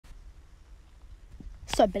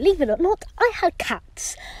So believe it or not, I had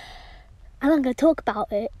cats. And I'm going to talk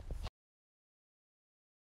about it.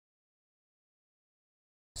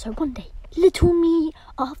 So one day, little me,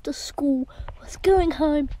 after school, was going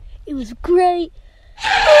home. It was great.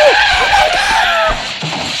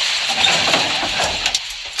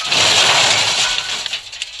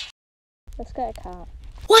 Let's get a cat.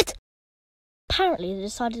 What? Apparently they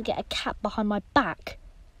decided to get a cat behind my back.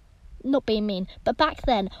 Not being mean, but back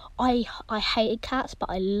then I hated cats, but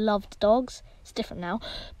I loved dogs. It's different now.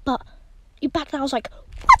 But back then I was like,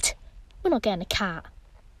 what? We're not getting a cat.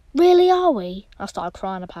 Really, are we? I started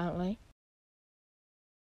crying apparently.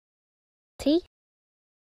 Tea?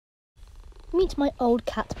 Meet my old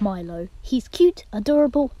cat Milo. He's cute,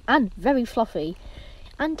 adorable, and very fluffy.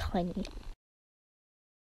 And tiny.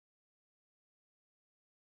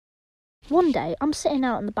 One day, I'm sitting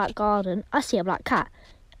out in the back garden, I see a black cat.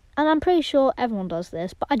 And I'm pretty sure everyone does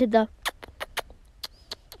this, but I did the...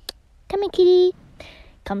 Come here, kitty.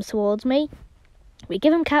 Comes towards me. We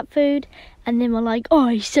give him cat food, and then we're like, oh,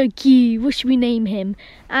 he's so cute, what should we name him?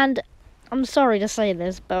 And I'm sorry to say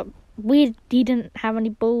this, but he didn't have any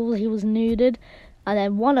balls, he was neutered. And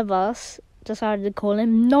then one of us decided to call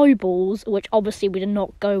him No Balls, which obviously we did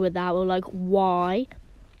not go with that. We were like, why?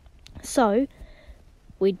 So...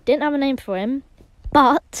 we didn't have a name for him,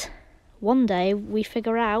 but one day we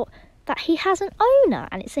figure out that he has an owner,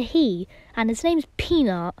 and it's a he, and his name's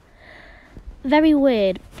Peanut. Very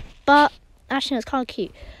weird, but actually it's kind of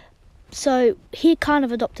cute. So he kind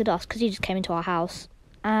of adopted us because he just came into our house,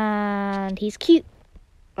 and he's cute,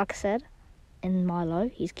 like I said, in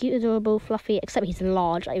Milo. He's cute, adorable, fluffy, except he's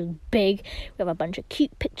large, like he's big. We have a bunch of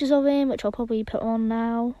cute pictures of him, which I'll probably put on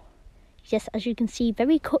now. Yes, as you can see,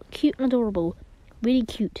 very cute and adorable. Really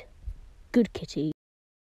cute. Good kitty.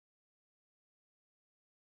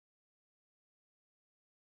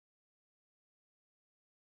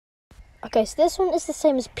 Okay, so this one is the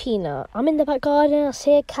same as Peanut. I'm in the back garden, I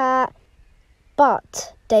see a cat,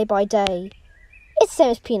 but day by day, it's the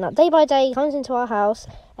same as Peanut. Day by day, he comes into our house,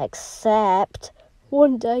 except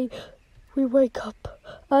one day we wake up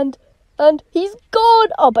and he's gone.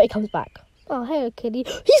 Oh, but he comes back. Oh, hey, kitty.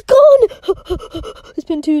 He's gone! It's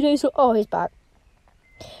been 2 days. Oh, he's back.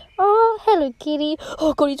 Oh, hello, kitty.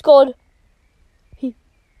 Oh, God, he's gone.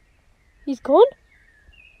 He's gone?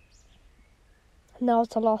 And that was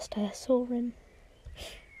the last day I saw him.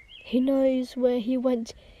 Who knows where he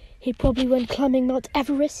went? He probably went climbing Mount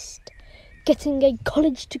Everest, getting a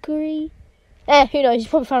college degree. Who knows? He's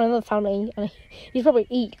probably found another family, and he's probably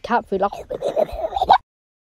eat cat food like...